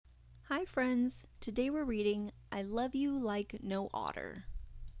Hi friends, today we're reading I Love You Like No Otter.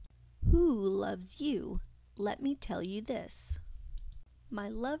 Who loves you? Let me tell you this. My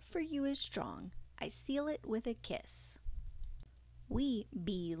love for you is strong, I seal it with a kiss. We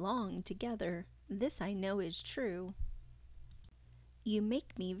belong together, this I know is true. You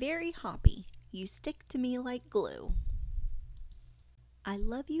make me very hoppy, you stick to me like glue. I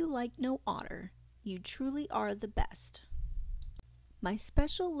love you like no otter, you truly are the best. My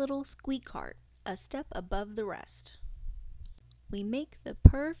special little squeak heart, a step above the rest. We make the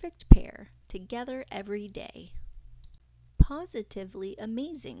perfect pair, together every day. Positively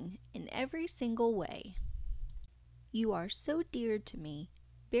amazing in every single way. You are so dear to me,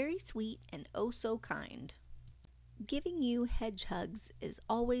 very sweet and oh so kind. Giving you hedge hugs is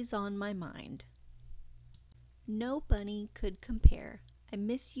always on my mind. No bunny could compare, I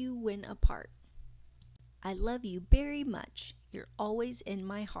miss you when apart. I love you very much, you're always in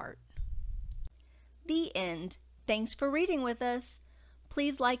my heart. The end. Thanks for reading with us.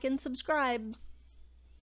 Please like and subscribe.